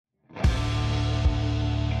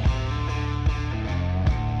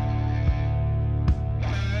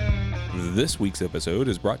This week's episode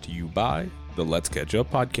is brought to you by the Let's Catch Up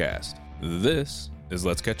podcast. This is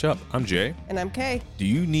Let's Catch Up. I'm Jay. And I'm Kay. Do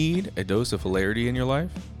you need a dose of hilarity in your life?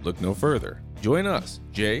 Look no further. Join us,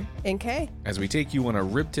 Jay and Kay, as we take you on a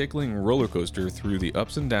rib-tickling roller coaster through the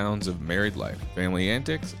ups and downs of married life, family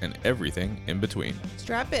antics, and everything in between.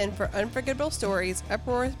 Strap in for unforgettable stories,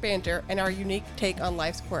 uproarious banter, and our unique take on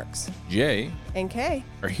life's quirks. Jay and Kay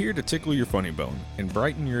are here to tickle your funny bone and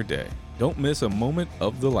brighten your day. Don't miss a moment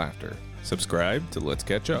of the laughter. Subscribe to Let's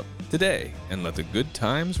Catch Up today and let the good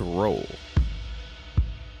times roll.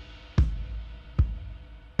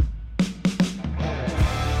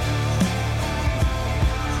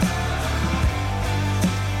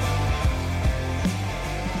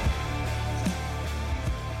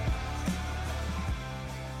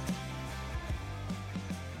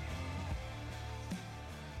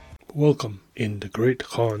 Welcome in the Great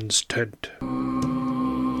Khan's tent.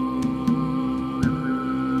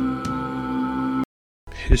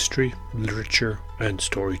 History, literature, and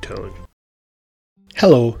storytelling.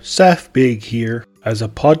 Hello, Saf Big here. As a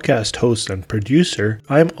podcast host and producer,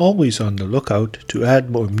 I am always on the lookout to add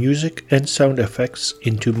more music and sound effects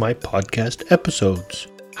into my podcast episodes.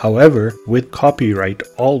 However, with copyright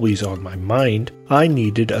always on my mind, I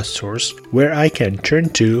needed a source where I can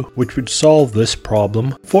turn to which would solve this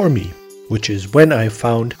problem for me, which is when I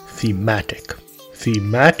found Thematic.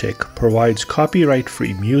 Thematic provides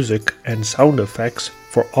copyright-free music and sound effects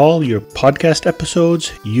for all your podcast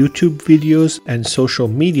episodes, YouTube videos, and social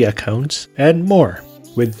media accounts, and more.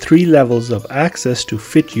 With 3 levels of access to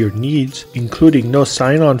fit your needs, including no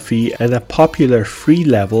sign-on fee and a popular free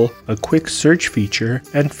level, a quick search feature,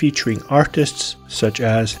 and featuring artists such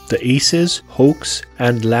as The Aces, Hoax,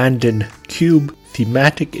 and Landon Cube,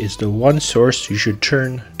 Thematic is the one source you should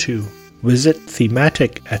turn to. Visit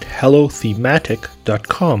Thematic at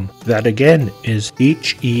hellothematic.com. That again is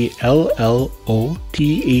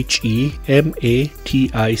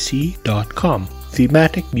HELLOTHEMATIC.com.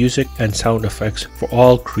 Thematic music and sound effects for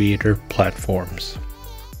all creator platforms.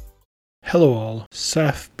 Hello all,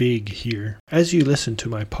 Saf Big here. As you listen to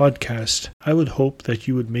my podcast, I would hope that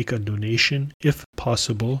you would make a donation, if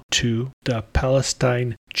possible, to the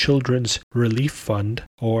Palestine Children's Relief Fund,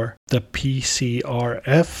 or the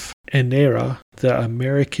PCRF, ENERA, the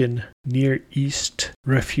American Near East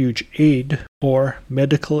Refuge Aid, or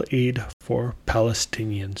Medical Aid for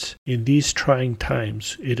Palestinians. In these trying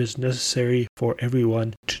times, it is necessary for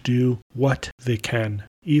everyone to do what they can.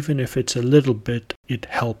 Even if it's a little bit, it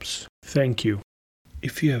helps. Thank you.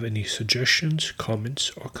 If you have any suggestions,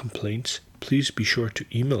 comments, or complaints, please be sure to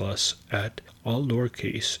email us at all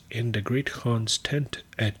lowercase in the Great Khan's tent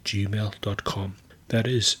at gmail.com. That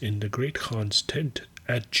is in the Great Khan's tent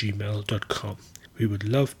at gmail.com. We would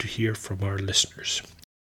love to hear from our listeners.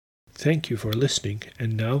 Thank you for listening,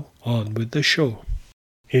 and now on with the show.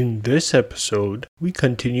 In this episode, we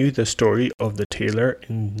continue the story of the tailor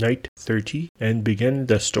in Night 30 and begin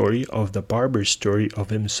the story of the barber's story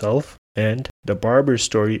of himself and the barber's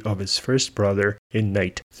story of his first brother in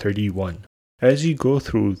Night 31. As you go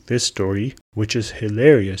through this story, which is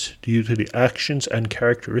hilarious due to the actions and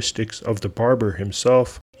characteristics of the barber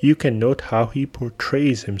himself, you can note how he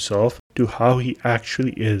portrays himself to how he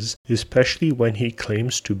actually is, especially when he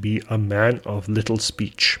claims to be a man of little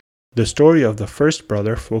speech. The story of the first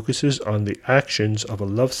brother focuses on the actions of a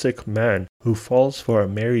lovesick man who falls for a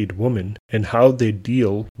married woman and how they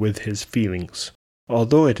deal with his feelings.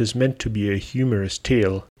 Although it is meant to be a humorous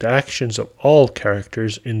tale, the actions of all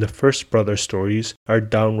characters in the first brother stories are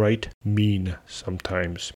downright mean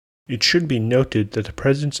sometimes. It should be noted that the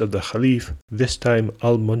presence of the Caliph, this time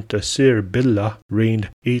Al-Muntasir Billah, reigned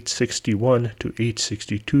 861 to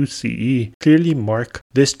 862 CE, clearly mark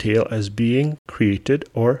this tale as being created,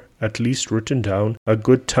 or at least written down, a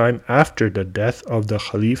good time after the death of the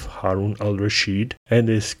Caliph Harun al-Rashid, and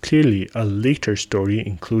is clearly a later story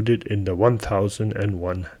included in the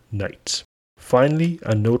 1001 Nights. Finally,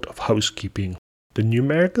 a note of housekeeping. The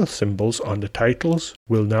numerical symbols on the titles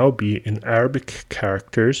will now be in Arabic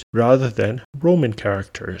characters rather than Roman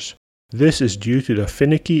characters. This is due to the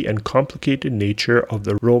finicky and complicated nature of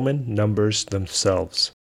the Roman numbers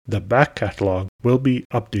themselves. The back catalog will be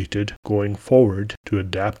updated going forward to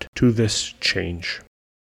adapt to this change.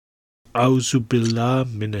 A'udhu billah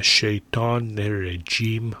minash shaitanir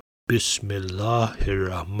rajim. Bismillahir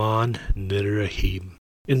rahmanir rahim.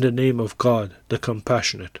 In the name of God, the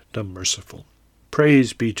compassionate, the merciful.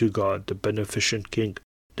 Praise be to God, the beneficent King,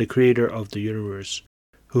 the Creator of the universe,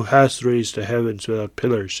 who has raised the heavens without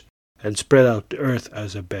pillars, and spread out the earth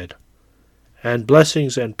as a bed. And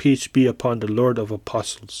blessings and peace be upon the Lord of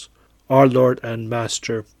Apostles, our Lord and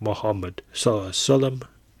Master Muhammad, Sallallahu Alaihi Wasallam,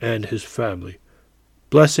 and his family.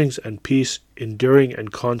 Blessings and peace enduring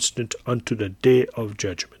and constant unto the day of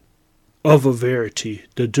judgment. Of a verity,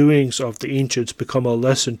 the doings of the ancients become a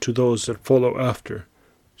lesson to those that follow after,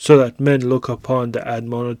 so that men look upon the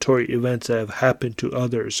admonitory events that have happened to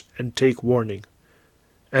others and take warning,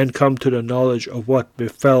 and come to the knowledge of what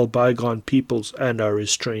befell bygone peoples and are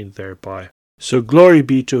restrained thereby. So glory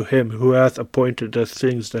be to him who hath appointed the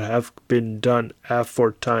things that have been done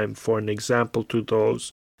aforetime for an example to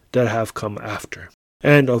those that have come after.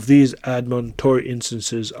 And of these admonitory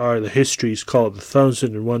instances are the histories called the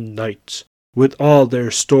 1001 Nights, with all their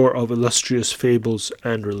store of illustrious fables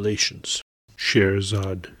and relations.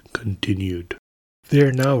 Scheherazade continued.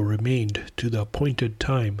 There now remained to the appointed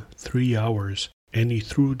time 3 hours, and he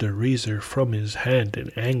threw the razor from his hand in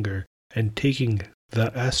anger, and taking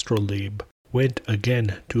the astrolabe, went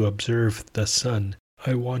again to observe the sun.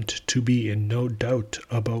 I want to be in no doubt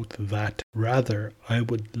about that. Rather, I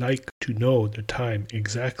would like to know the time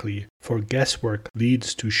exactly, for guesswork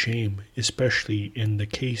leads to shame, especially in the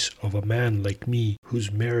case of a man like me,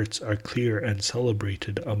 whose merits are clear and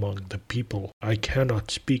celebrated among the people. I cannot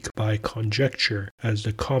speak by conjecture, as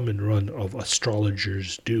the common run of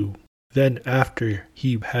astrologers do. Then, after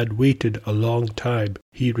he had waited a long time,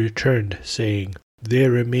 he returned, saying,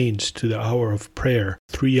 There remains to the hour of prayer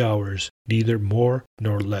 3 hours, neither more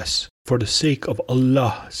nor less. For the sake of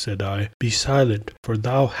Allah, said I, be silent, for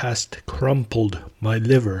thou hast crumpled my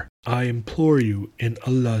liver. I implore you, in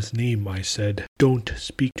Allah's name, I said, don't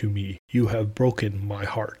speak to me, you have broken my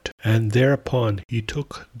heart. And thereupon he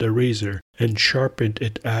took the razor, and sharpened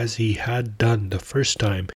it as he had done the first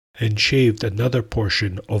time, and shaved another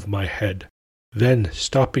portion of my head. Then,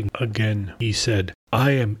 stopping again, he said,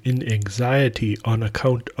 I am in anxiety on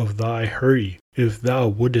account of thy hurry. If thou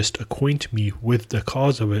wouldest acquaint me with the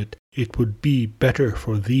cause of it, it would be better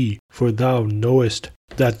for thee, for thou knowest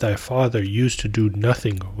that thy father used to do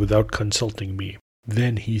nothing without consulting me.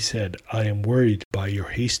 Then he said, I am worried by your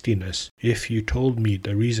hastiness. If you told me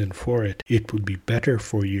the reason for it, it would be better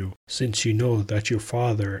for you, since you know that your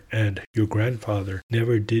father and your grandfather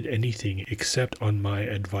never did anything except on my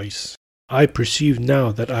advice. I perceive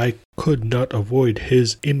now that I could not avoid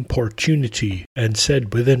his importunity, and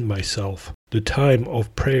said within myself, the time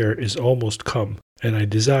of prayer is almost come, and I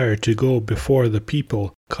desire to go before the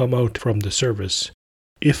people come out from the service.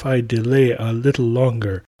 If I delay a little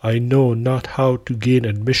longer, I know not how to gain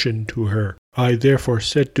admission to her. I therefore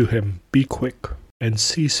said to him, Be quick, and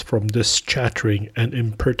cease from this chattering and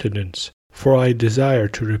impertinence, for I desire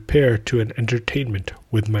to repair to an entertainment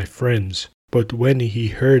with my friends. But when he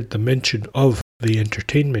heard the mention of the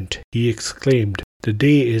entertainment, he exclaimed, The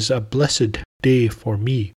day is a blessed day for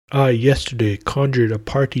me. I yesterday conjured a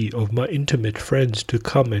party of my intimate friends to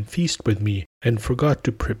come and feast with me, and forgot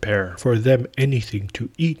to prepare for them anything to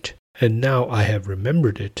eat, and now I have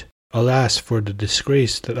remembered it. Alas for the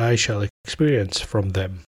disgrace that I shall experience from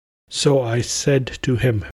them. So I said to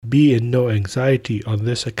him, Be in no anxiety on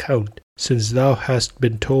this account, since thou hast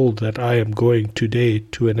been told that I am going today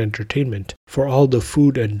to an entertainment, for all the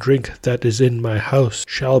food and drink that is in my house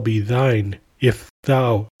shall be thine, if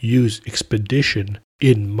thou use expedition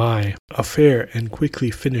in my affair and quickly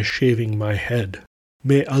finish shaving my head.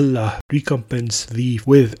 May Allah recompense thee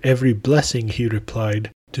with every blessing, he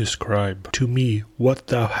replied. Describe to me what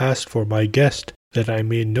thou hast for my guest, that I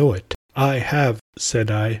may know it. I have,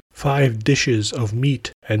 said I, 5 dishes of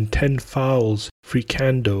meat, and 10 fowls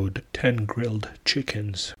fricandoed, 10 grilled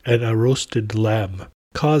chickens, and a roasted lamb.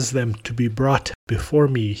 Cause them to be brought before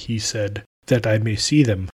me, he said, that I may see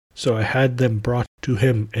them. So I had them brought to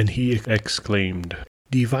him, and he exclaimed,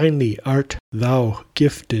 Divinely art thou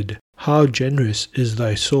gifted. How generous is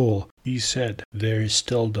thy soul! He said, There is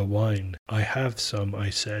still the wine. I have some, I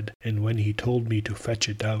said, and when he told me to fetch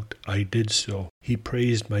it out, I did so. He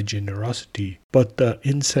praised my generosity, but the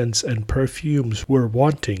incense and perfumes were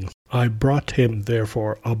wanting. I brought him,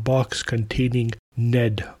 therefore, a box containing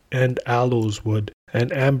ned and aloes wood,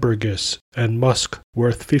 and ambergris and musk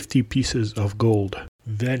worth 50 pieces of gold.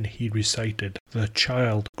 Then he recited, The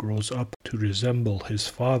child grows up to resemble his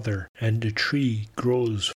father, and the tree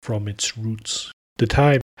grows from its roots. The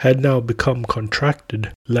time had now become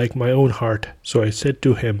contracted like my own heart, so I said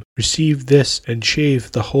to him, Receive this and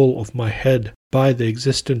shave the whole of my head by the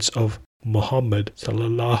existence of Muhammad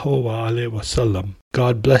sallallahu alaihi wasallam.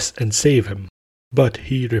 God bless and save him. But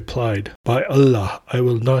he replied, By Allah, I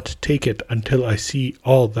will not take it until I see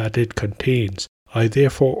all that it contains. I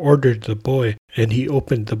therefore ordered the boy, and he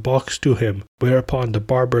opened the box to him, whereupon the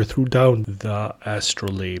barber threw down the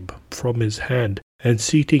astrolabe from his hand, and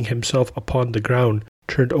seating himself upon the ground,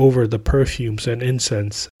 turned over the perfumes and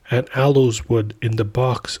incense and aloes wood in the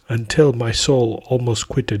box until my soul almost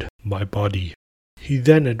quitted my body. He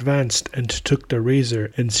then advanced and took the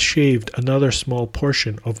razor and shaved another small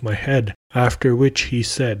portion of my head, after which he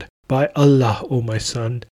said, "By Allah, O my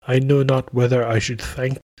son, I know not whether I should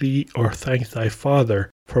thank thee or thank thy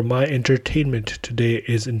father, for my entertainment today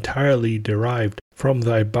is entirely derived from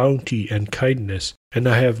thy bounty and kindness, and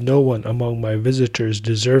I have no one among my visitors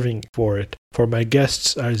deserving for it, for my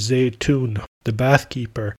guests are Zaytun, the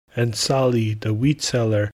bath-keeper, and Sali, the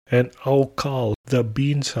wheat-seller, and Aukal, the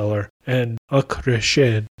bean-seller, and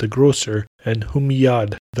Akrashed, the grocer, and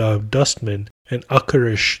Humiyad, the dustman, and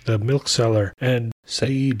Akarish, the milk-seller, and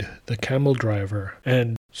Said, the camel-driver,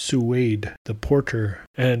 and Suwaid, the porter,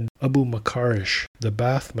 and Abu Makarish, the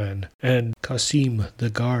bathman, and Qasim, the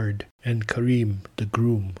guard, and Karim, the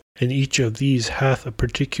groom. And each of these hath a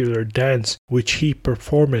particular dance which he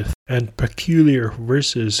performeth, and peculiar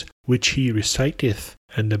verses which he reciteth,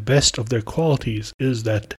 and the best of their qualities is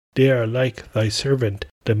that they are like thy servant,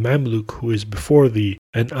 the Mamluk who is before thee,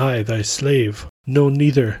 and I thy slave, know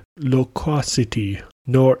neither loquacity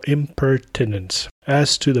nor impertinence.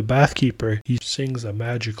 As to the bath-keeper, he sings a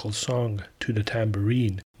magical song to the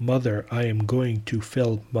tambourine. Mother, I am going to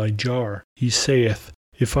fill my jar. He saith,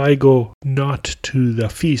 if I go not to the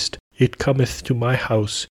feast, it cometh to my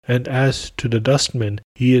house. And as to the dustman,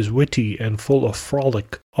 he is witty and full of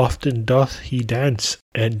frolic. Often doth he dance,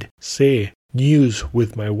 and say, news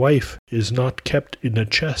with my wife is not kept in a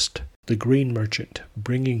chest. The grain merchant,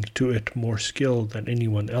 bringing to it more skill than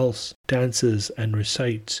anyone else, dances and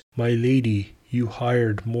recites, my lady, you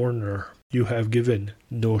hired mourner, you have given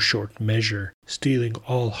no short measure, stealing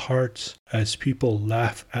all hearts as people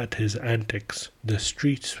laugh at his antics. The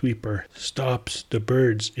street sweeper stops the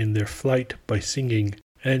birds in their flight by singing,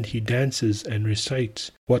 and he dances and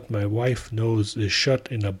recites, what my wife knows is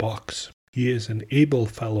shut in a box. He is an able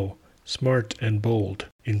fellow, smart and bold.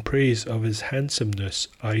 In praise of his handsomeness,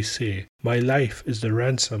 I say, my life is the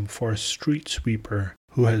ransom for a street sweeper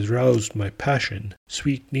who has roused my passion.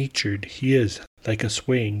 Sweet-natured he is, like a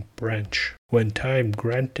swaying branch. When time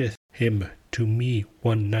granteth him to me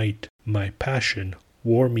one night, my passion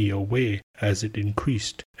wore me away as it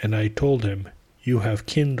increased, and I told him, you have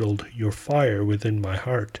kindled your fire within my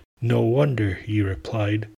heart. No wonder, he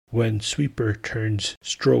replied, when sweeper turns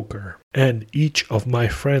stroker. And each of my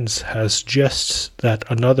friends has jests that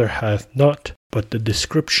another hath not, but the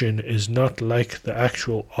description is not like the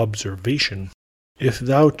actual observation. If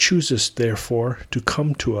thou choosest, therefore, to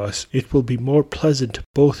come to us, it will be more pleasant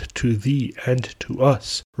both to thee and to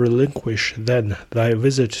us. Relinquish, then, thy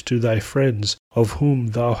visit to thy friends, of whom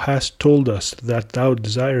thou hast told us that thou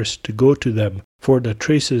desirest to go to them, for the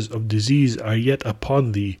traces of disease are yet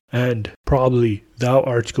upon thee, and, probably, thou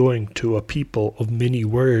art going to a people of many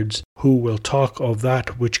words, who will talk of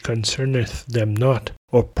that which concerneth them not,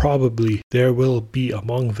 or probably there will be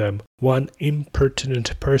among them one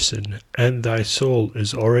impertinent person, and thy soul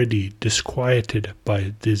is already disquieted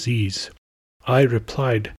by disease. I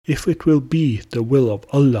replied, if it will be the will of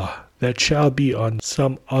Allah, that shall be on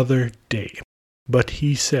some other day. But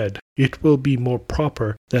he said, it will be more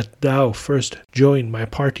proper that thou first join my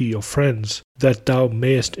party of friends, that thou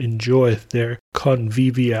mayest enjoy their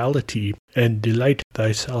conviviality, and delight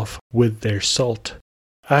thyself with their salt.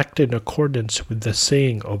 Act in accordance with the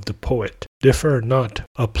saying of the poet, defer not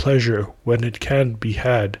a pleasure when it can be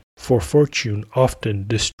had, for fortune often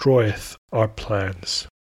destroyeth our plans.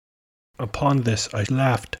 Upon this I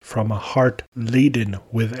laughed from a heart laden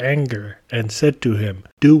with anger, and said to him,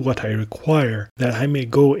 do what I require, that I may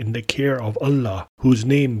go in the care of Allah, whose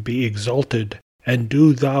name be exalted, and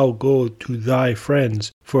do thou go to thy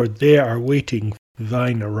friends, for they are waiting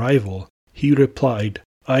thine arrival. He replied,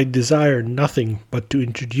 I desire nothing but to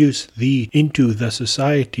introduce thee into the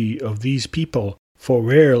society of these people, for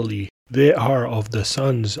verily they are of the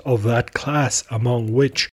sons of that class among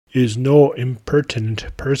which is no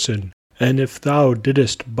impertinent person. And if thou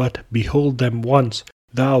didst but behold them once,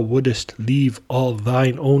 thou wouldst leave all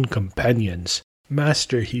thine own companions.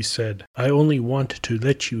 Master, he said, I only want to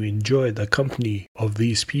let you enjoy the company of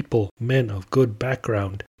these people, men of good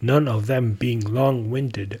background, none of them being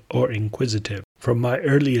long-winded or inquisitive. From my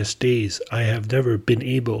earliest days I have never been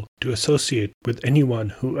able to associate with anyone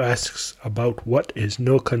who asks about what is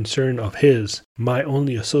no concern of his. My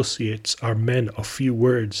only associates are men of few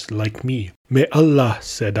words like me. May Allah,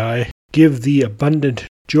 said I, give thee abundant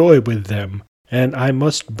joy with them, and I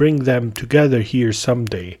must bring them together here some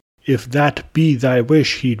day. If that be thy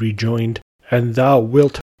wish, he rejoined, and thou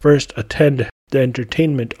wilt first attend the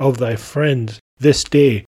entertainment of thy friends this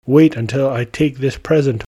day, wait until I take this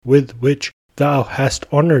present with which thou hast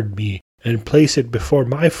honoured me, and place it before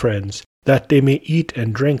my friends, that they may eat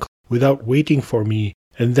and drink without waiting for me,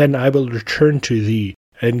 and then I will return to thee,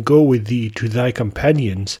 and go with thee to thy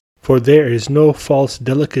companions, for there is no false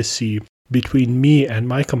delicacy between me and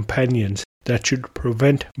my companions that should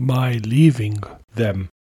prevent my leaving them.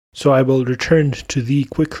 So I will return to thee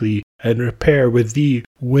quickly, and repair with thee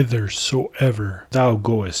whithersoever thou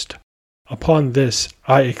goest. Upon this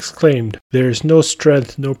I exclaimed, There is no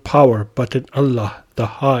strength nor power but in Allah, the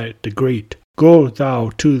High, the Great. Go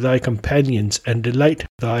thou to thy companions, and delight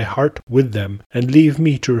thy heart with them, and leave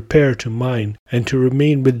me to repair to mine, and to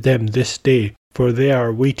remain with them this day, for they are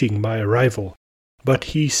awaiting my arrival. But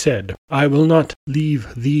he said, I will not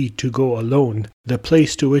leave thee to go alone. The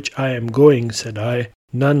place to which I am going, said I,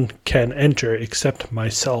 none can enter except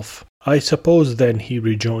myself. I suppose then, he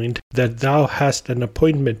rejoined, that thou hast an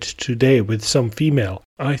appointment today with some female.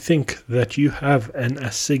 I think that you have an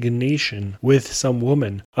assignation with some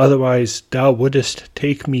woman, otherwise thou wouldest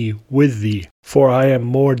take me with thee, for I am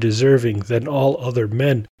more deserving than all other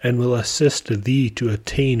men, and will assist thee to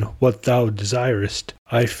attain what thou desirest.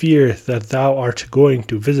 I fear that thou art going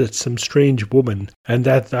to visit some strange woman, and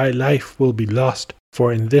that thy life will be lost,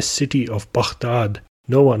 for in this city of Baghdad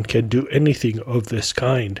no one can do anything of this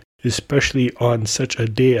kind, especially on such a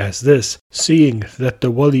day as this, seeing that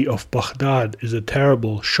the Wali of Baghdad is a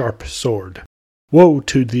terrible sharp sword. Woe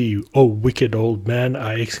to thee, O wicked old man,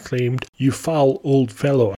 I exclaimed, you foul old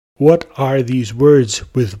fellow. What are these words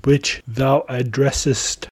with which thou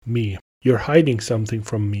addressest me? You're hiding something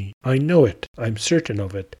from me. I know it, I'm certain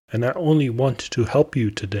of it, and I only want to help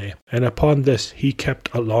you today. And upon this he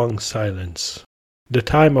kept a long silence. The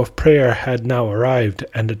time of prayer had now arrived,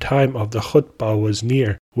 and the time of the khutbah was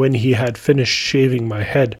near, when he had finished shaving my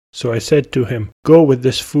head. So I said to him, Go with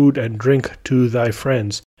this food and drink to thy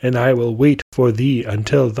friends, and I will wait for thee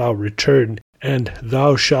until thou return, and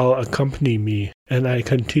thou shalt accompany me. And I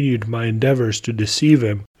continued my endeavours to deceive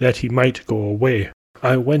him, that he might go away.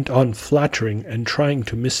 I went on flattering and trying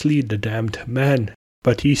to mislead the damned man.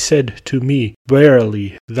 But he said to me,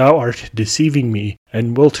 Verily, thou art deceiving me,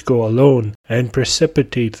 and wilt go alone, and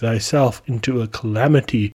precipitate thyself into a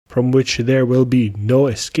calamity from which there will be no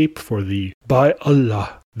escape for thee. By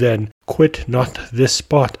Allah, then, quit not this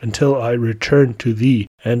spot until I return to thee,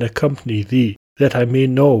 and accompany thee, that I may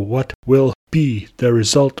know what will be the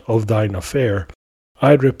result of thine affair.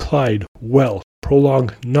 I replied, Well,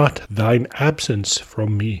 prolong not thine absence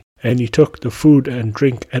from me. And he took the food and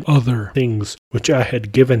drink and other things which I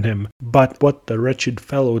had given him. But what the wretched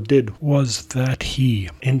fellow did was that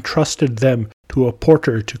he entrusted them to a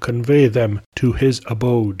porter to convey them to his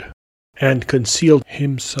abode, and concealed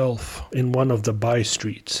himself in one of the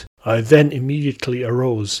by-streets. I then immediately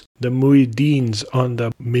arose. The mueddins on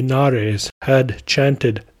the minares had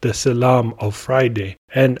chanted the Salam of Friday,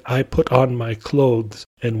 and I put on my clothes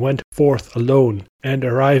and went forth alone, and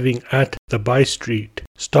arriving at the by-street,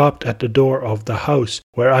 stopped at the door of the house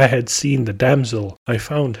where I had seen the damsel. I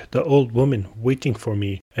found the old woman waiting for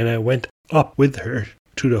me, and I went up with her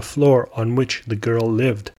to the floor on which the girl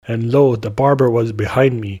lived, and lo, the barber was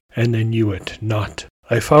behind me, and I knew it not.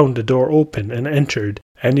 I found the door open and entered,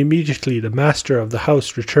 and immediately the master of the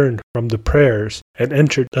house returned from the prayers, and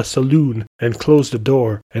entered the saloon, and closed the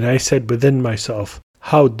door, and I said within myself,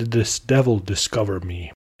 How did this devil discover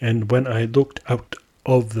me? And when I looked out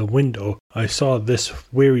of the window, I saw this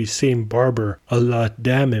very same barber, Allah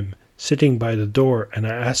damn him, sitting by the door, and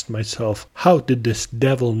I asked myself, How did this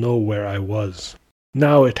devil know where I was?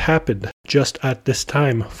 Now it happened just at this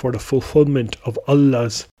time, for the fulfillment of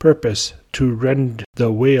Allah's purpose to rend the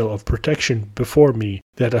veil of protection before me,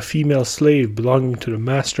 that a female slave belonging to the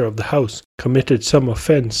master of the house committed some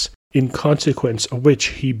offence, in consequence of which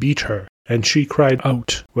he beat her, and she cried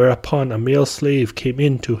out, whereupon a male slave came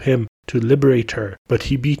in to him to liberate her, but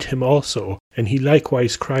he beat him also, and he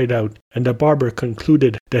likewise cried out, and the barber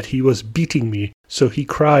concluded that he was beating me, so he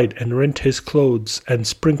cried and rent his clothes and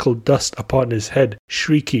sprinkled dust upon his head,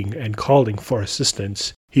 shrieking and calling for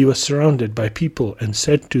assistance. He was surrounded by people and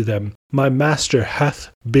said to them, My master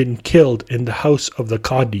hath been killed in the house of the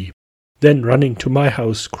Qadi. Then running to my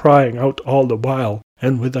house, crying out all the while,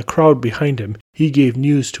 and with a crowd behind him, he gave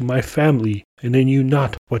news to my family, and they knew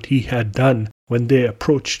not what he had done, when they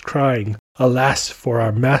approached crying, Alas for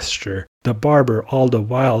our master, the barber all the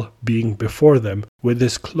while being before them, with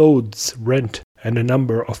his clothes rent, and a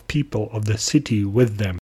number of people of the city with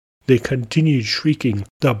them. They continued shrieking,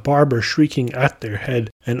 the barber shrieking at their head,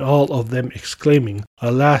 and all of them exclaiming,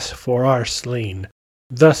 Alas for our slain.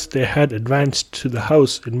 Thus they had advanced to the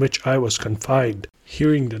house in which I was confined.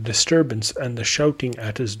 Hearing the disturbance and the shouting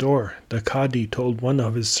at his door, the Qadi told one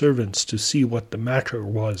of his servants to see what the matter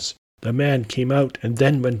was. The man came out and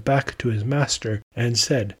then went back to his master and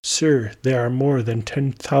said, "Sir, there are more than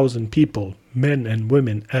 10,000 people, men and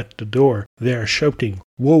women, at the door. They are shouting,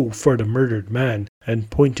 'Woe for the murdered man,' and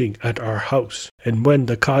pointing at our house." And when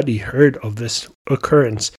the Qadi heard of this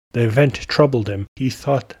occurrence, the event troubled him. He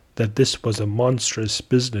thought that this was a monstrous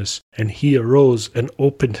business, and he arose and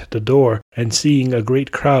opened the door, and seeing a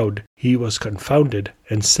great crowd, he was confounded,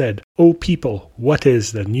 and said, "O people, what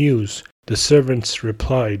is the news?" The servants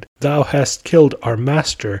replied, "Thou hast killed our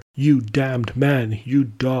master, you damned man, you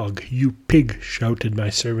dog, you pig," shouted my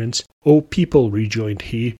servants. "O people," rejoined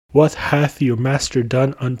he, "what hath your master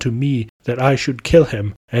done unto me that I should kill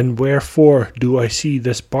him? And wherefore do I see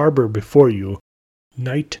this barber before you?"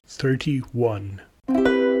 Night 31.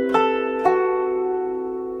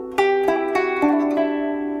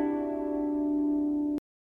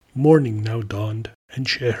 Morning now dawned, and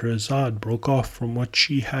Scheherazade broke off from what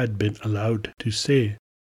she had been allowed to say.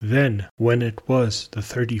 Then, when it was the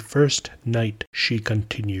 31st night, she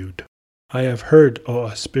continued, "I have heard, O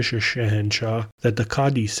auspicious Shahanshah, that the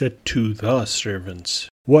Qadi said to the servants,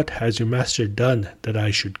 'What has your master done that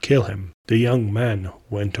I should kill him?' The young man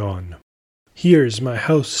went on. 'Here is my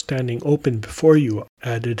house standing open before you,'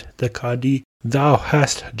 added the Qadi. 'Thou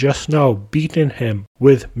hast just now beaten him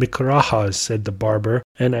with mikrahas,' said the barber,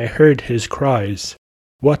 'and I heard his cries.'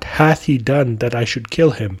 'What hath he done that I should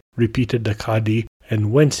kill him?' repeated the Qadi.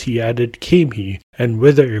 'And whence,' he added, 'came he? And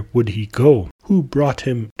whither would he go? Who brought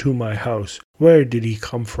him to my house? Where did he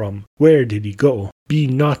come from? Where did he go?' 'Be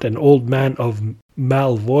not an old man of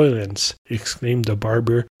malvolence,' exclaimed the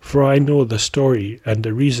barber, 'for I know the story and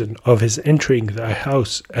the reason of his entering thy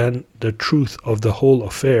house and the truth of the whole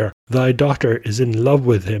affair. Thy daughter is in love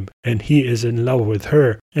with him, and he is in love with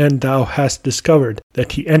her, and thou hast discovered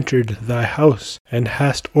that he entered thy house, and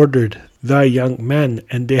hast ordered thy young men,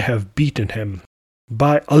 and they have beaten him.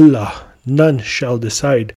 By Allah, none shall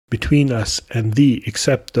decide between us and thee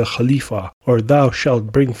except the Khalifa, or thou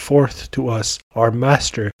shalt bring forth to us our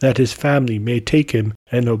master, that his family may take him,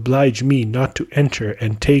 and oblige me not to enter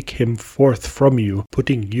and take him forth from you,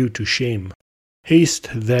 putting you to shame. Haste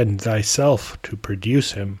then thyself to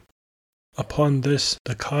produce him." Upon this,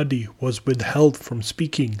 the Qadi was withheld from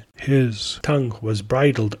speaking. His tongue was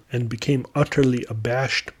bridled and became utterly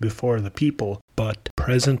abashed before the people. But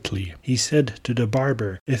presently he said to the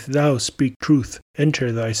barber, "If thou speak truth,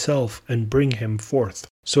 enter thyself and bring him forth."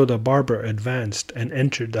 So the barber advanced and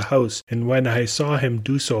entered the house, and when I saw him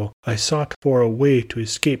do so, I sought for a way to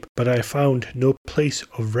escape, but I found no place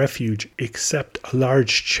of refuge except a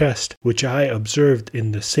large chest, which I observed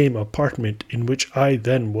in the same apartment in which I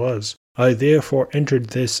then was. I therefore entered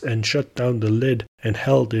this and shut down the lid and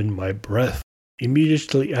held in my breath.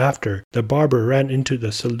 Immediately after, the barber ran into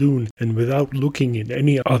the saloon, and without looking in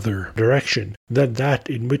any other direction than that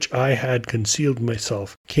in which I had concealed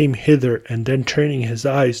myself, came hither, and then turning his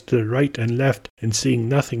eyes to the right and left, and seeing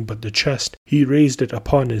nothing but the chest, he raised it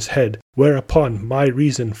upon his head, whereupon my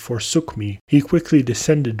reason forsook me. He quickly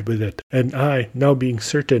descended with it, and I, now being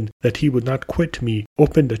certain that he would not quit me,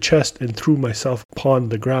 opened the chest and threw myself upon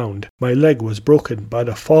the ground. My leg was broken by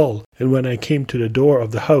the fall, and when I came to the door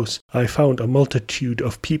of the house, I found a multitude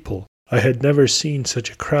of people. I had never seen such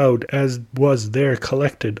a crowd as was there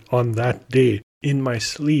collected on that day. In my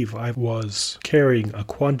sleeve I was carrying a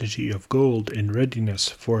quantity of gold in readiness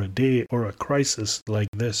for a day or a crisis like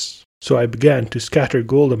this. So I began to scatter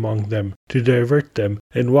gold among them, to divert them,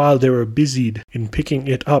 and while they were busied in picking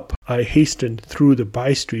it up, I hastened through the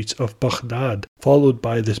by-streets of Baghdad, followed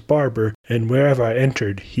by this barber, and wherever I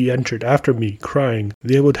entered, he entered after me, crying,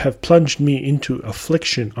 "They would have plunged me into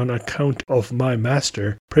affliction on account of my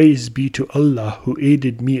master. Praise be to Allah who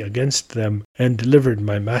aided me against them, and delivered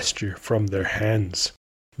my master from their hands.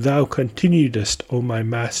 Thou continuedst, O my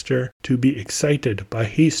master, to be excited by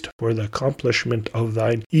haste for the accomplishment of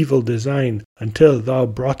thine evil design, until thou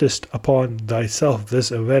broughtest upon thyself this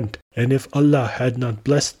event, and if Allah had not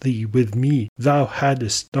blessed thee with me, thou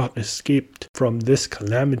hadst not escaped from this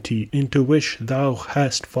calamity into which thou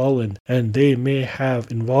hast fallen, and they may have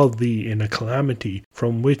involved thee in a calamity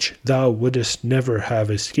from which thou wouldst never have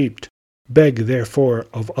escaped. Beg therefore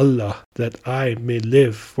of Allah that I may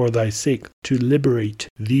live for thy sake to liberate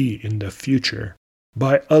thee in the future.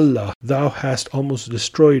 By Allah, thou hast almost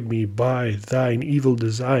destroyed me by thine evil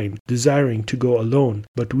design, desiring to go alone,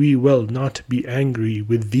 but we will not be angry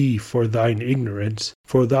with thee for thine ignorance,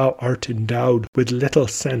 for thou art endowed with little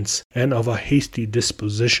sense and of a hasty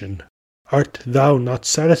disposition. Art thou not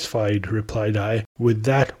satisfied, replied I, with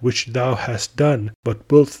that which thou hast done, but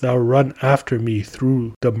wilt thou run after me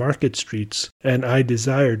through the market streets? And I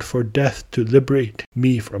desired for death to liberate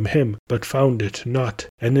me from him, but found it not.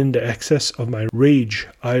 And in the excess of my rage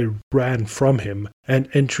I ran from him, and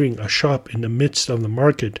entering a shop in the midst of the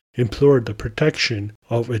market, implored the protection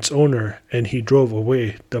of its owner, and he drove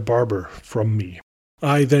away the barber from me.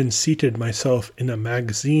 I then seated myself in a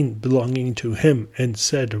magazine belonging to him, and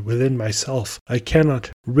said within myself, I cannot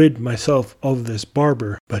rid myself of this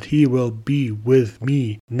barber, but he will be with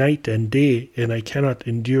me night and day, and I cannot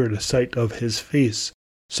endure the sight of his face.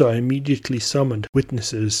 So I immediately summoned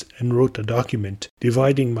witnesses and wrote a document,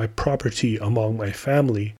 dividing my property among my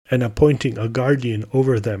family, and appointing a guardian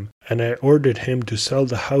over them, and I ordered him to sell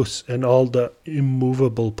the house and all the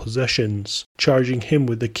immovable possessions, charging him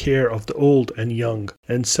with the care of the old and young,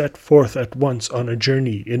 and set forth at once on a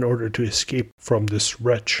journey in order to escape from this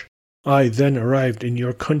wretch. I then arrived in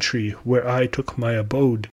your country, where I took my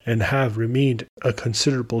abode, and have remained a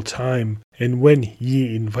considerable time. And when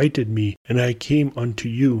ye invited me, and I came unto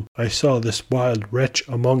you, I saw this wild wretch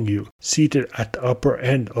among you, seated at the upper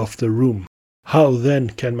end of the room. How then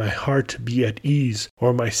can my heart be at ease,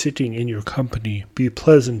 or my sitting in your company be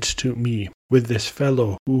pleasant to me, with this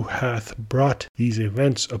fellow who hath brought these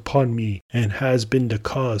events upon me, and has been the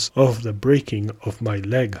cause of the breaking of my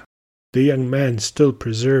leg? The young man still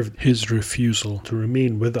preserved his refusal to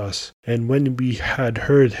remain with us, and when we had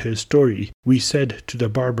heard his story, we said to the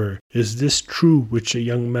barber, Is this true which the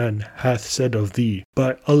young man hath said of thee?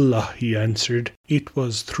 By Allah, he answered, it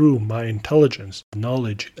was through my intelligence,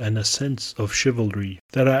 knowledge, and a sense of chivalry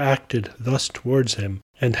that I acted thus towards him,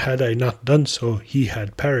 and had I not done so, he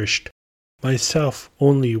had perished. Myself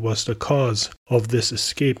only was the cause of this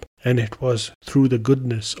escape, and it was through the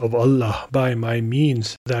goodness of Allah by my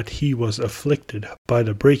means that he was afflicted by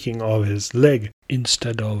the breaking of his leg,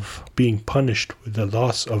 instead of being punished with the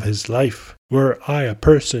loss of his life. Were I a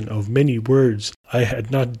person of many words, I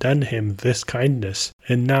had not done him this kindness,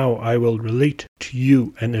 and now I will relate to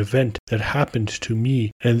you an event that happened to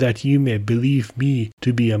me, and that you may believe me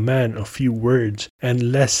to be a man of few words,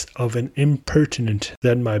 and less of an impertinent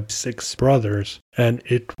than my 6 brothers. And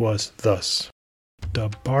it was thus. The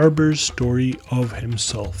barber's story of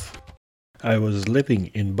himself. I was living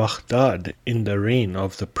in Baghdad in the reign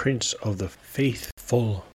of the Prince of the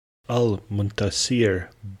Faithful, Al-Muntasir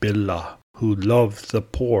Billah, who loved the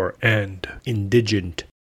poor and indigent,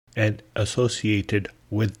 and associated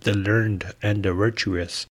with the learned and the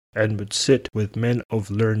virtuous, and would sit with men of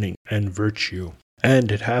learning and virtue.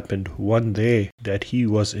 And it happened one day that he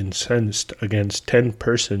was incensed against 10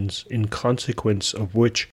 persons, in consequence of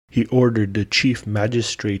which he ordered the chief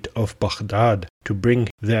magistrate of Baghdad to bring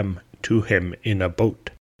them to him in a boat,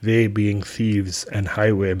 they being thieves and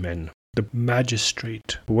highwaymen. The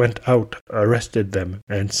magistrate went out, arrested them,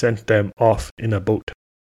 and sent them off in a boat.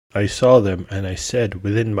 I saw them, and I said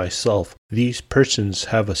within myself, These persons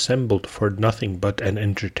have assembled for nothing but an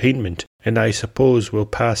entertainment, and I suppose will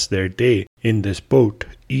pass their day in this boat,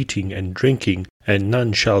 eating and drinking, and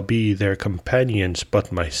none shall be their companions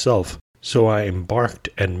but myself. So I embarked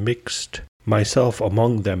and mixed myself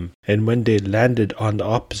among them, and when they landed on the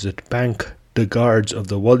opposite bank, the guards of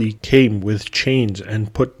the wali came with chains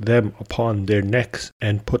and put them upon their necks,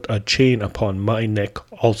 and put a chain upon my neck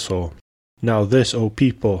also. Now this, O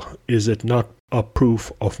people, is it not a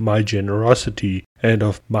proof of my generosity and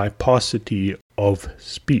of my paucity of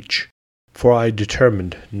speech? For I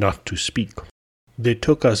determined not to speak. They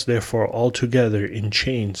took us therefore all together in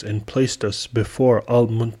chains, and placed us before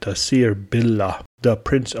Al-Muntasir Billah, the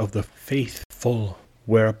Prince of the Faithful,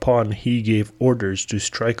 whereupon he gave orders to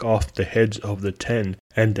strike off the heads of the 10,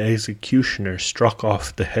 and the executioner struck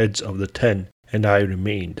off the heads of the 10, and I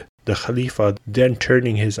remained. The Khalifa then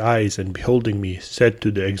turning his eyes and beholding me, said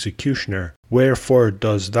to the executioner, Wherefore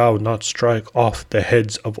dost thou not strike off the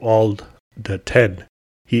heads of all the 10?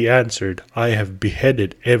 He answered, I have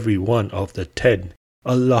beheaded every one of the 10.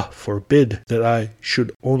 Allah forbid that I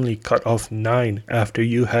should only cut off 9 after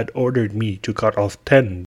you had ordered me to cut off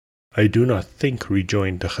 10. I do not think,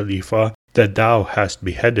 rejoined the Khalifa, that thou hast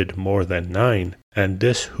beheaded more than 9, and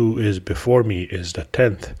this who is before me is the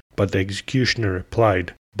 10th. But the executioner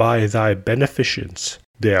replied, By thy beneficence,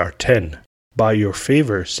 they are 10. By your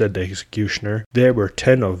favor, said the executioner, there were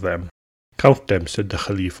 10 of them. Count them, said the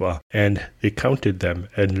Khalifa, and they counted them,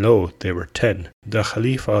 and lo, they were 10. The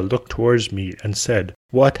Khalifa looked towards me and said,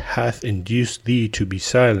 What hath induced thee to be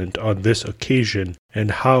silent on this occasion, and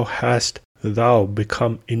how hast thou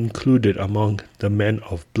become included among the men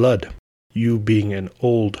of blood, you being an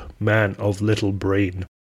old man of little brain?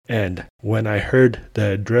 And when I heard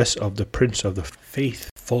the address of the Prince of the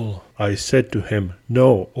Faithful, I said to him,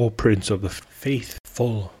 Know, O Prince of the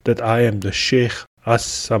Faithful, that I am the Sheikh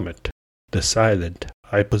As-Samit, the Silent.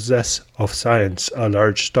 I possess of science a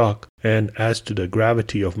large stock, and as to the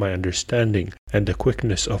gravity of my understanding, and the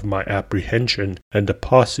quickness of my apprehension, and the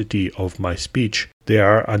paucity of my speech, they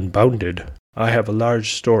are unbounded. I have a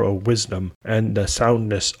large store of wisdom, and the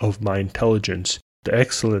soundness of my intelligence, the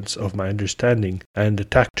excellence of my understanding, and the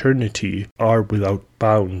taciturnity are without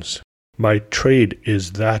bounds. My trade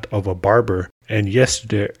is that of a barber, and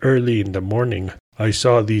yesterday early in the morning I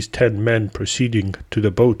saw these 10 men proceeding to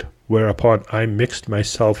the boat, whereupon I mixed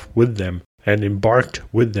myself with them, and embarked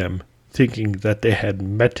with them, thinking that they had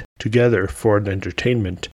met together for an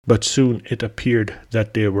entertainment. But soon it appeared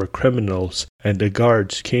that they were criminals, and the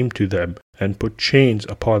guards came to them, and put chains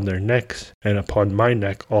upon their necks, and upon my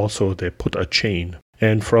neck also they put a chain.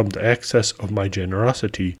 And from the excess of my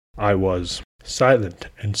generosity I was silent,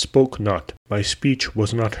 and spoke not. My speech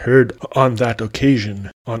was not heard on that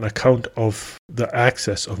occasion, on account of the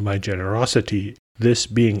excess of my generosity, this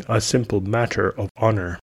being a simple matter of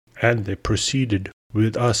honor. And they proceeded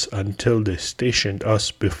with us until they stationed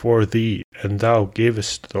us before thee, and thou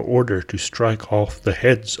gavest the order to strike off the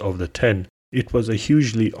heads of the 10. It was a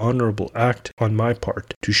hugely honorable act on my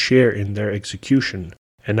part to share in their execution,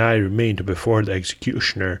 and I remained before the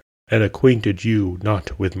executioner, and acquainted you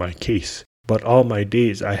not with my case. But all my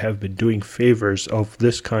days I have been doing favors of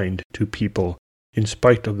this kind to people, in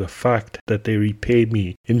spite of the fact that they repay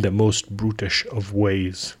me in the most brutish of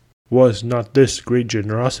ways. Was not this great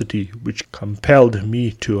generosity which compelled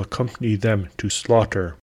me to accompany them to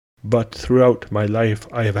slaughter? But throughout my life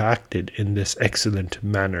I have acted in this excellent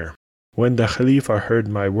manner. When the Khalifa heard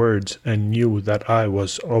my words, and knew that I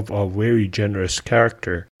was of a very generous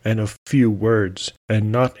character, and of few words,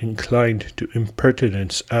 and not inclined to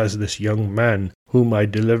impertinence as this young man, whom I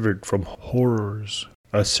delivered from horrors,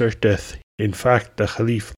 asserteth, in fact the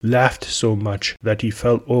Khalif laughed so much that he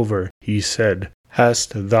fell over. He said,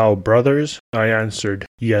 Hast thou brothers? I answered,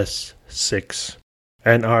 Yes, 6.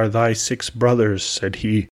 And are thy 6 brothers, said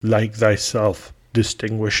he, like thyself,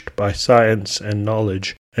 distinguished by science and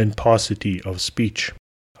knowledge, and paucity of speech?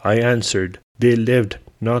 I answered, They lived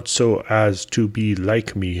not so as to be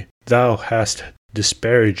like me. Thou hast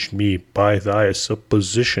disparaged me by thy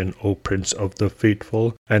supposition, O Prince of the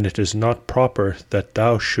Faithful, and it is not proper that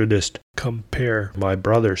thou shouldest compare my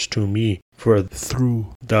brothers to me, for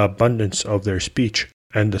through the abundance of their speech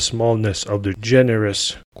and the smallness of their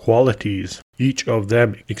generous qualities, each of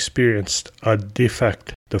them experienced a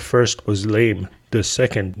defect. The first was lame, the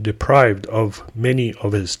second deprived of many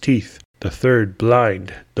of his teeth, the third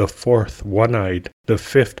blind, the fourth one-eyed, the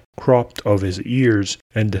fifth cropped of his ears,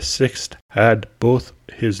 and the 6th had both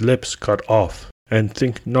his lips cut off. And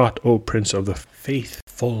think not, O Prince of the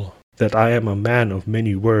Faithful, that I am a man of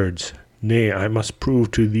many words. Nay, I must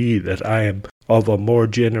prove to thee that I am of a more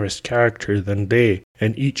generous character than they,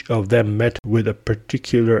 and each of them met with a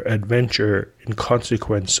particular adventure, in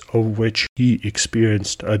consequence of which he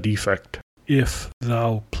experienced a defect. If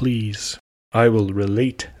thou please, I will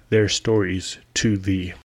relate their stories to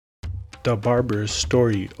thee. The barber's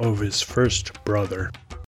story of his first brother.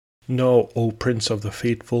 Know, O Prince of the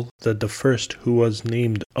Faithful, that the first, who was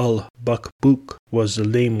named Al-Bakbuk, was the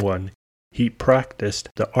lame one. He practiced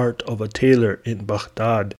the art of a tailor in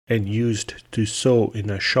Baghdad, and used to sew in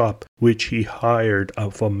a shop which he hired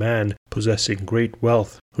of a man possessing great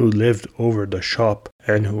wealth, who lived over the shop,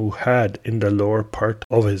 and who had in the lower part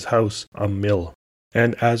of his house a mill.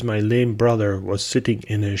 And as my lame brother was sitting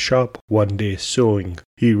in his shop one day sewing,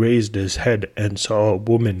 he raised his head and saw a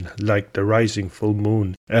woman like the rising full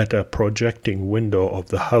moon at a projecting window of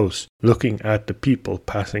the house, looking at the people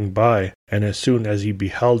passing by, and as soon as he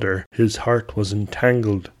beheld her, his heart was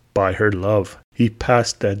entangled by her love. He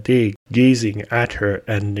passed that day gazing at her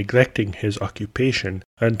and neglecting his occupation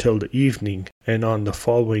until the evening, and on the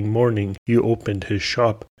following morning he opened his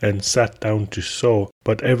shop and sat down to sew,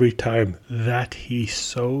 but every time that he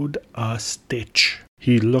sewed a stitch,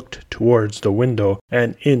 he looked towards the window,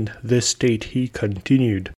 and in this state he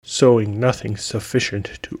continued, sewing nothing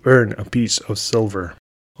sufficient to earn a piece of silver.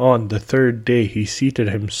 On the 3rd day he seated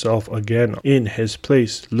himself again in his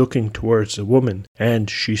place, looking towards the woman, and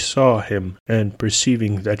she saw him, and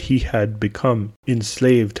perceiving that he had become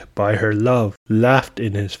enslaved by her love, laughed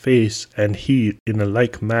in his face, and he in a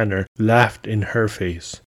like manner laughed in her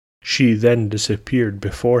face. She then disappeared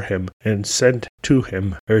before him, and sent to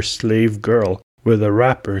him her slave girl, with a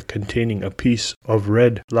wrapper containing a piece of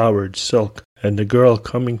red flowered silk. And the girl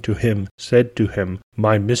coming to him said to him,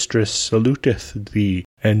 My mistress saluteth thee,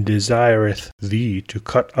 and desireth thee to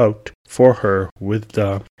cut out for her with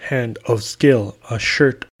the hand of skill a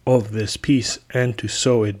shirt of this piece, and to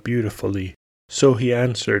sew it beautifully. So he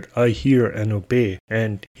answered, I hear and obey.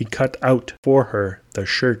 And he cut out for her the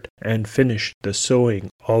shirt, and finished the sewing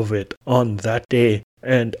of it on that day.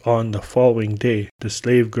 And on the following day the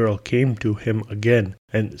slave girl came to him again,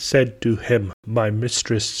 and said to him, My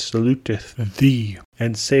mistress saluteth thee,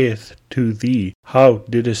 and saith to thee, How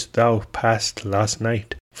didst thou pass last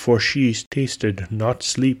night? For she tasted not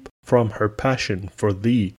sleep from her passion for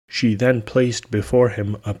thee. She then placed before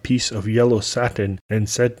him a piece of yellow satin, and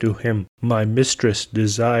said to him, My mistress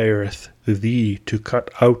desireth thee to cut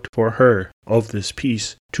out for her of this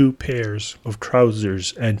piece 2 pairs of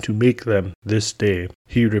trousers, and to make them this day.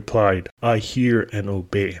 He replied, I hear and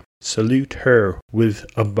obey. Salute her with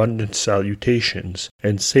abundant salutations,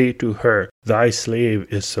 and say to her, Thy slave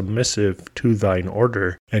is submissive to thine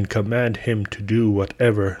order, and command him to do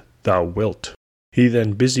whatever thou wilt. He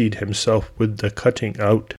then busied himself with the cutting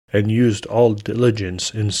out, and used all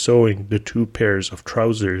diligence in sewing the 2 pairs of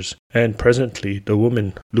trousers. And presently the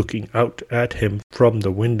woman, looking out at him from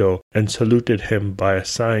the window, and saluted him by a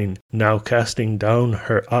sign, now casting down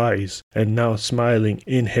her eyes, and now smiling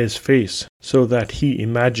in his face, so that he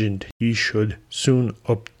imagined he should soon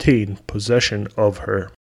obtain possession of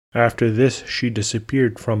her. After this she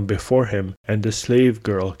disappeared from before him, and the slave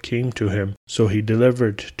girl came to him. So he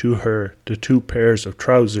delivered to her the 2 pairs of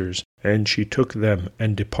trousers, and she took them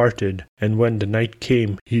and departed. And when the night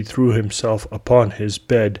came, he threw himself upon his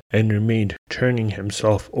bed, and remained turning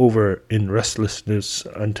himself over in restlessness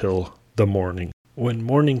until the morning. When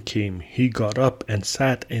morning came, he got up and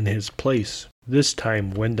sat in his place. This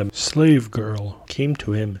time when the slave girl came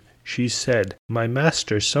to him, she said, My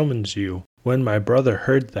master summons you. When my brother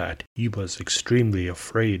heard that, he was extremely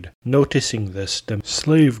afraid. Noticing this, the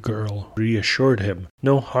slave girl reassured him,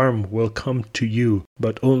 No harm will come to you,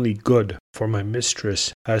 but only good, for my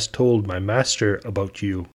mistress has told my master about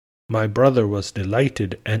you. My brother was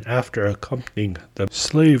delighted, and after accompanying the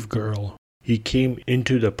slave girl, he came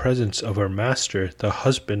into the presence of her master, the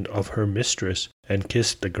husband of her mistress, and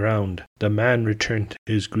kissed the ground. The man returned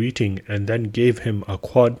his greeting, and then gave him a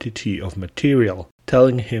quantity of material,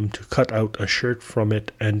 telling him to cut out a shirt from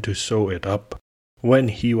it and to sew it up. When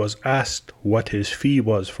he was asked what his fee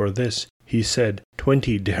was for this, he said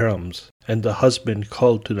 20 dirhams, and the husband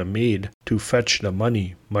called to the maid to fetch the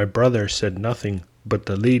money. My brother said nothing, but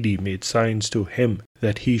the lady made signs to him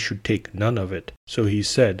that he should take none of it. So he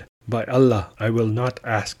said, By Allah, I will not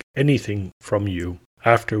ask anything from you.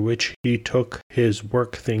 After which he took his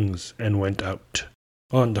work things and went out.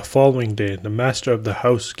 On the following day, the master of the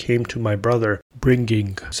house came to my brother,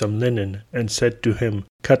 bringing some linen, and said to him,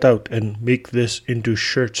 Cut out and make this into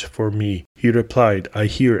shirts for me. He replied, I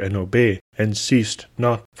hear and obey, and ceased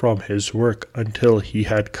not from his work until he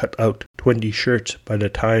had cut out 20 shirts by the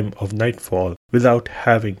time of nightfall, without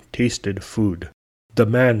having tasted food. The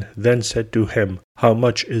man then said to him, How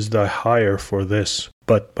much is thy hire for this?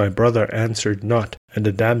 But my brother answered not, and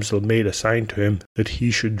the damsel made a sign to him that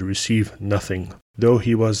he should receive nothing, though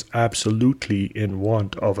he was absolutely in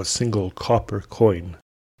want of a single copper coin.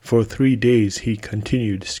 For 3 days he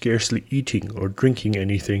continued scarcely eating or drinking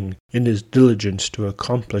anything in his diligence to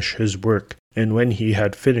accomplish his work, and when he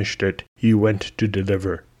had finished it, he went to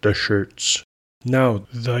deliver the shirts. Now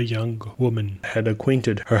the young woman had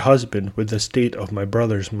acquainted her husband with the state of my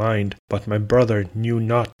brother's mind, but my brother knew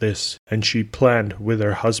not this, and she planned with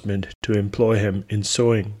her husband to employ him in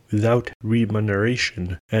sewing without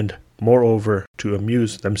remuneration, and moreover to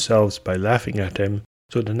amuse themselves by laughing at him.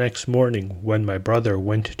 So the next morning, when my brother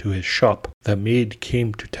went to his shop, the maid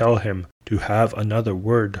came to tell him to have another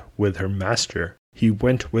word with her master. He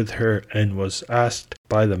went with her and was asked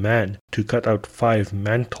by the man to cut out 5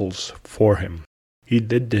 mantles for him. He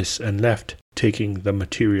did this and left, taking the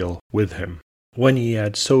material with him. When he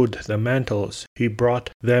had sewed the mantles, he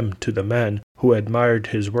brought them to the man, who admired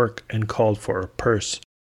his work and called for a purse.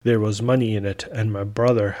 There was money in it, and my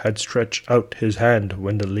brother had stretched out his hand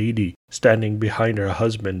when the lady, standing behind her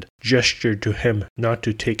husband, gestured to him not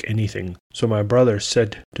to take anything. So my brother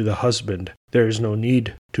said to the husband, There is no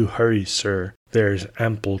need to hurry, sir. There is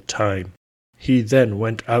ample time. He then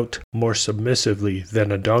went out more submissively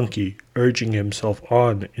than a donkey, urging himself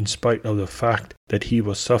on in spite of the fact that he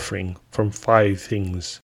was suffering from 5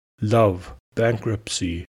 things: love,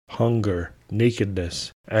 bankruptcy, hunger,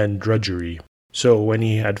 nakedness, and drudgery. So when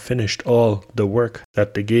he had finished all the work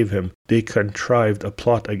that they gave him, they contrived a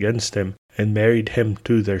plot against him, and married him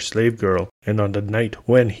to their slave girl. And on the night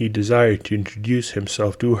when he desired to introduce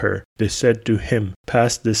himself to her, they said to him,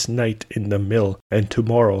 "Pass this night in the mill, and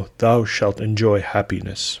tomorrow thou shalt enjoy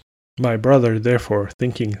happiness." My brother, therefore,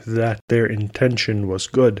 thinking that their intention was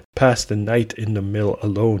good, passed the night in the mill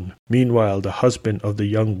alone. Meanwhile, the husband of the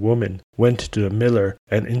young woman went to the miller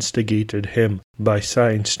and instigated him by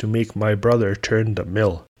signs to make my brother turn the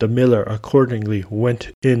mill. The miller accordingly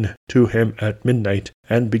went in to him at midnight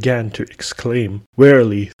and began to exclaim,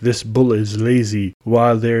 "Verily, this bull is lazy,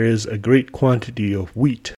 while there is a great quantity of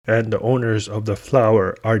wheat, and the owners of the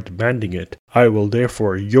flour are demanding it. I will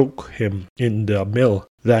therefore yoke him in the mill,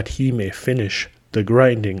 that he may finish the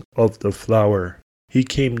grinding of the flour." He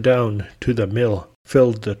came down to the mill,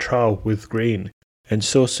 filled the trough with grain, and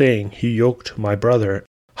so saying he yoked my brother.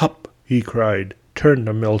 "Hup," he cried, "turn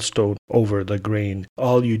the millstone over the grain.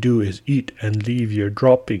 All you do is eat and leave your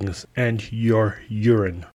droppings and your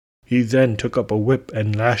urine." He then took up a whip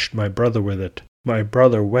and lashed my brother with it. My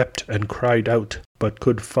brother wept and cried out, but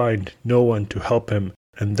could find no one to help him,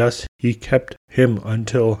 and thus he kept him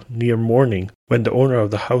until near morning, when the owner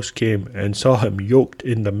of the house came and saw him yoked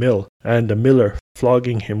in the mill, and the miller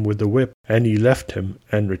flogging him with the whip, and he left him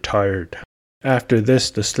and retired. After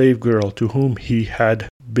this, the slave girl to whom he had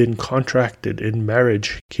been contracted in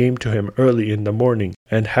marriage came to him early in the morning,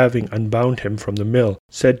 and having unbound him from the mill,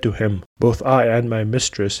 said to him, "Both I and my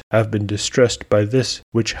mistress have been distressed by this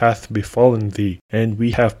which hath befallen thee, and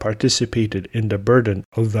we have participated in the burden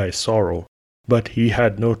of thy sorrow." But he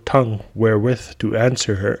had no tongue wherewith to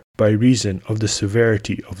answer her, by reason of the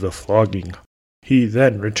severity of the flogging. He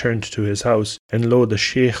then returned to his house, and lo, the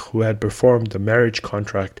sheikh who had performed the marriage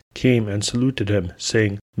contract came and saluted him,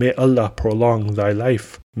 saying, "May Allah prolong thy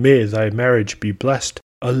life. May thy marriage be blessed.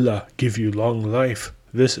 Allah give you long life.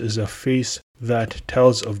 This is a face that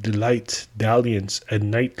tells of delights, dalliance, and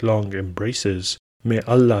night-long embraces." "May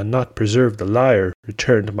Allah not preserve the liar,"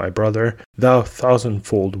 returned my brother, "thou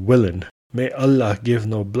thousandfold villain." "May Allah give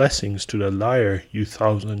no blessings to the liar, you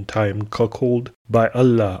thousand-time cuckold. By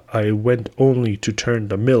Allah, I went only to turn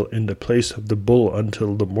the mill in the place of the bull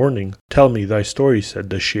until the morning." "Tell me thy story," said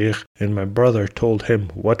the sheikh, and my brother told him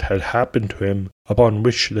what had happened to him, upon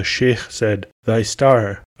which the sheikh said, "Thy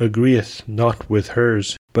star agreeth not with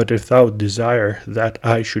hers, but if thou desire that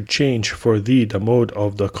I should change for thee the mode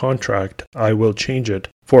of the contract, I will change it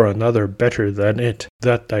for another better than it,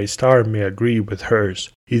 that thy star may agree with hers."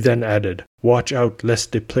 He then added, "Watch out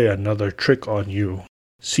lest they play another trick on you."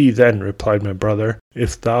 "See then," replied my brother,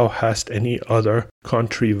 "if thou hast any other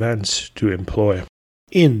contrivance to employ."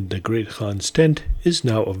 In the Great Khan's Tent is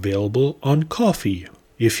now available on Ko-fi.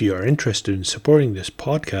 If you are interested in supporting this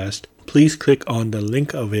podcast, please click on the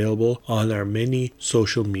link available on our many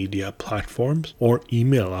social media platforms or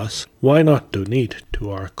email us. Why not donate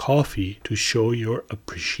to our Ko-fi to show your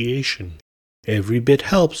appreciation? Every bit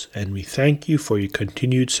helps, and we thank you for your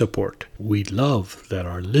continued support. We love that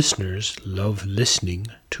our listeners love listening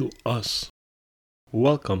to us.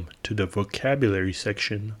 Welcome to the vocabulary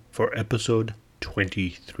section for episode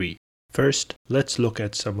 23. First, let's look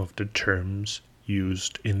at some of the terms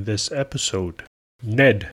used in this episode.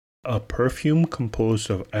 Ned, a perfume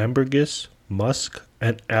composed of ambergris, musk,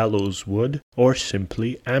 and aloes wood, or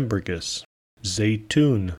simply ambergris.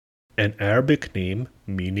 Zaytun, an Arabic name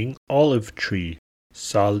meaning olive tree.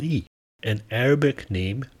 Sali, an Arabic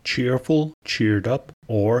name cheerful, cheered up,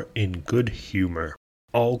 or in good humor.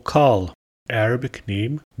 Alkal, Arabic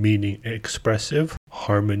name meaning expressive,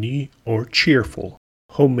 harmony, or cheerful.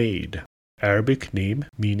 Homemade, Arabic name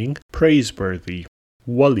meaning praiseworthy.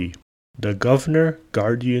 Wali, the governor,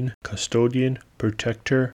 guardian, custodian,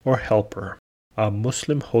 protector, or helper. A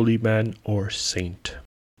Muslim holy man or saint.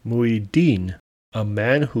 Mueddin, a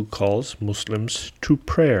man who calls Muslims to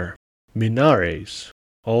prayer. Minares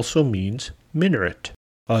also means minaret,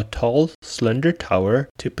 a tall, slender tower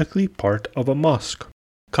typically part of a mosque.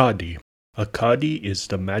 Qadi. A qadi is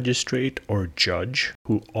the magistrate or judge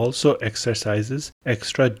who also exercises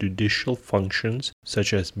extrajudicial functions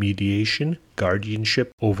such as mediation,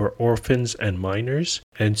 guardianship over orphans and minors,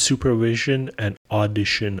 and supervision and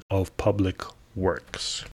audition of public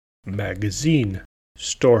works. Magazine,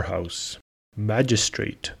 storehouse.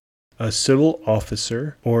 Magistrate, a civil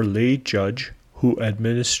officer or lay judge who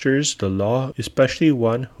administers the law, especially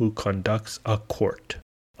one who conducts a court.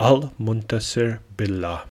 Al-Muntasir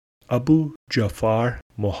Billah, Abu Ja'far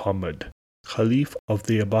Muhammad, Caliph of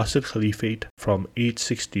the Abbasid Caliphate from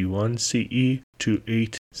 861 CE to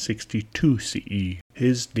 862 CE.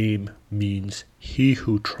 His name means he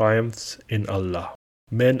who triumphs in Allah.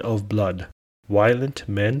 Men of blood, violent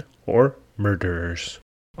men or murderers.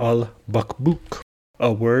 Al-Bakbuk,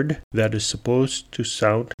 a word that is supposed to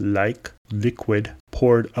sound like liquid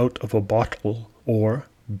poured out of a bottle or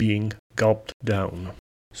being gulped down.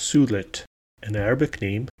 Sulit, an Arabic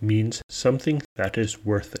name, means something that is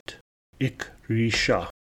worth it. Ikrisha,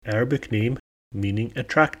 Arabic name meaning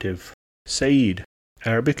attractive. Saeed,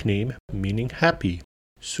 Arabic name meaning happy.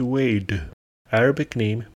 Suwaid, Arabic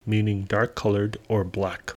name meaning dark-colored or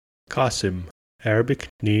black. Qasim, Arabic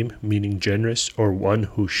name meaning generous or one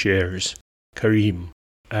who shares. Kareem,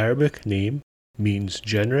 Arabic name means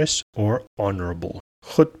generous or honorable.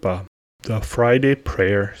 Khutbah, the Friday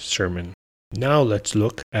prayer sermon. Now let's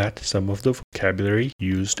look at some of the vocabulary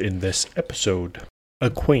used in this episode.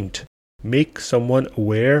 Acquaint, make someone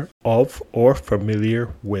aware of or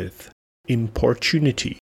familiar with.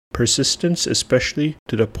 Importunity, persistence especially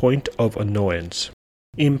to the point of annoyance.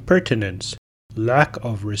 Impertinence, lack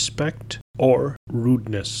of respect or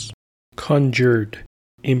rudeness. Conjured,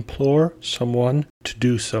 implore someone to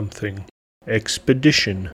do something.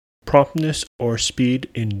 Expedition, promptness or speed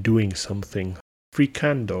in doing something.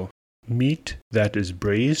 Fricando, meat that is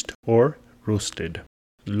braised or roasted.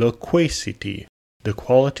 Loquacity, the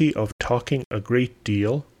quality of talking a great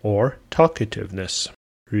deal or talkativeness.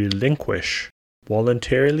 Relinquish,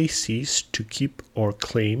 voluntarily cease to keep or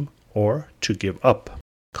claim or to give up.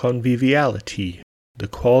 Conviviality, the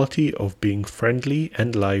quality of being friendly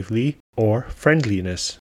and lively or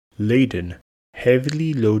friendliness. Laden,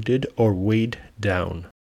 heavily loaded or weighed down.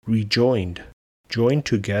 Rejoined, join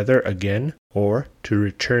together again or to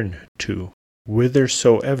return to.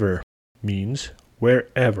 Whithersoever means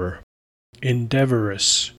wherever.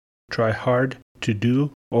 Endeavorous, try hard to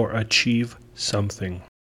do or achieve something.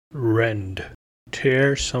 Rend,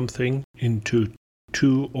 tear something into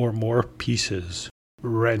two or more pieces.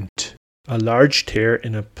 Rent, a large tear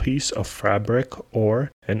in a piece of fabric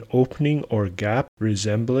or an opening or gap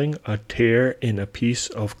resembling a tear in a piece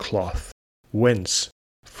of cloth. Whence,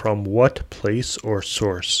 from what place or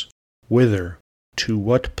source. Whither, to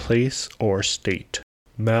what place or state.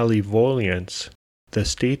 Malevolience, the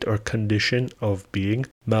state or condition of being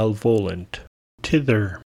malevolent.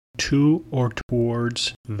 Thither, to or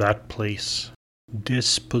towards that place.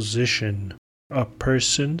 Disposition, a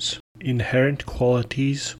person's inherent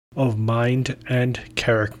qualities of mind and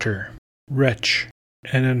character. Wretch,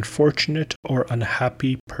 an unfortunate or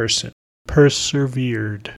unhappy person.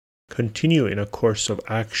 Persevered, continue in a course of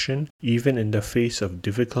action even in the face of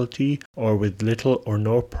difficulty or with little or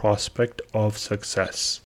no prospect of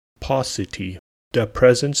success. Paucity, the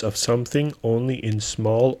presence of something only in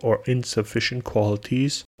small or insufficient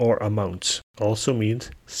qualities or amounts, also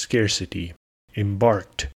means scarcity.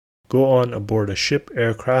 Embarked, go on aboard a ship,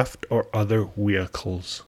 aircraft, or other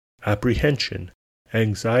vehicles. Apprehension,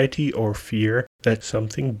 anxiety or fear that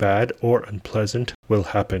something bad or unpleasant will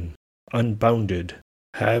happen. Unbounded,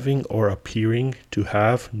 having or appearing to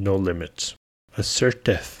have no limits.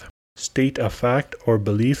 Asserteth, state a fact or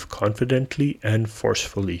belief confidently and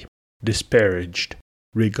forcefully. Disparaged,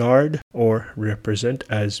 regard or represent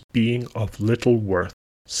as being of little worth.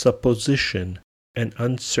 Supposition, an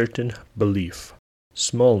uncertain belief.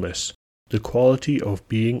 Smallness, the quality of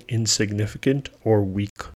being insignificant or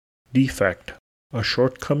weak. Defect, a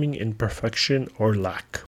shortcoming in perfection or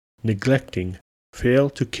lack. Neglecting, fail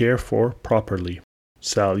to care for properly.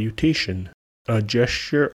 Salutation, a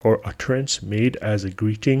gesture or utterance made as a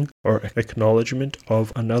greeting or acknowledgement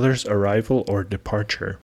of another's arrival or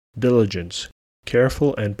departure. Diligence,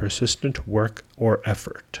 careful and persistent work or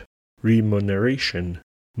effort. Remuneration,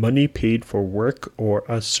 money paid for work or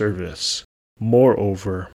a service.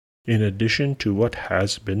 Moreover, in addition to what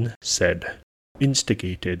has been said.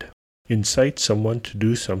 Instigated, incite someone to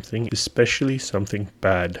do something, especially something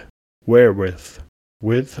bad. Wherewith,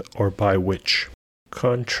 with or by which.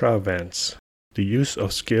 Contravance, the use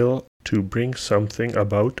of skill to bring something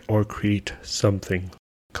about or create something.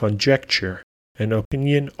 Conjecture, an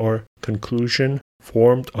opinion or conclusion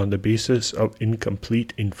formed on the basis of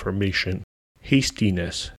incomplete information.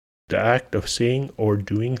 Hastiness, the act of saying or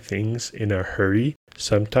doing things in a hurry,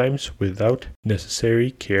 sometimes without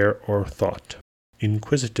necessary care or thought.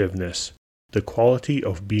 Inquisitiveness, the quality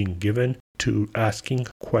of being given to asking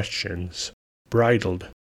questions. Bridled,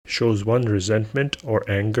 shows one resentment or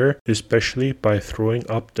anger, especially by throwing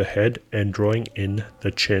up the head and drawing in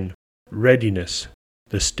the chin. Readiness,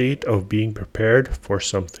 the state of being prepared for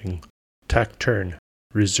something. Taciturn,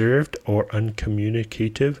 reserved or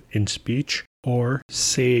uncommunicative in speech or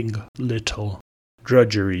saying little.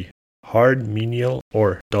 Drudgery, hard, menial,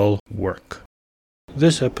 or dull work.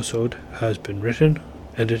 This episode has been written,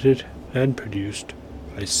 edited, and produced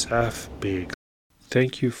by Saf Beg.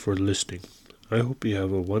 Thank you for listening. I hope you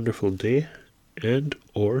have a wonderful day, and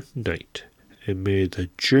or night, and may the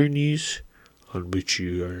journeys on which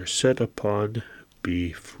you are set upon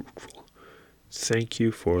be fruitful. Thank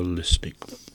you for listening.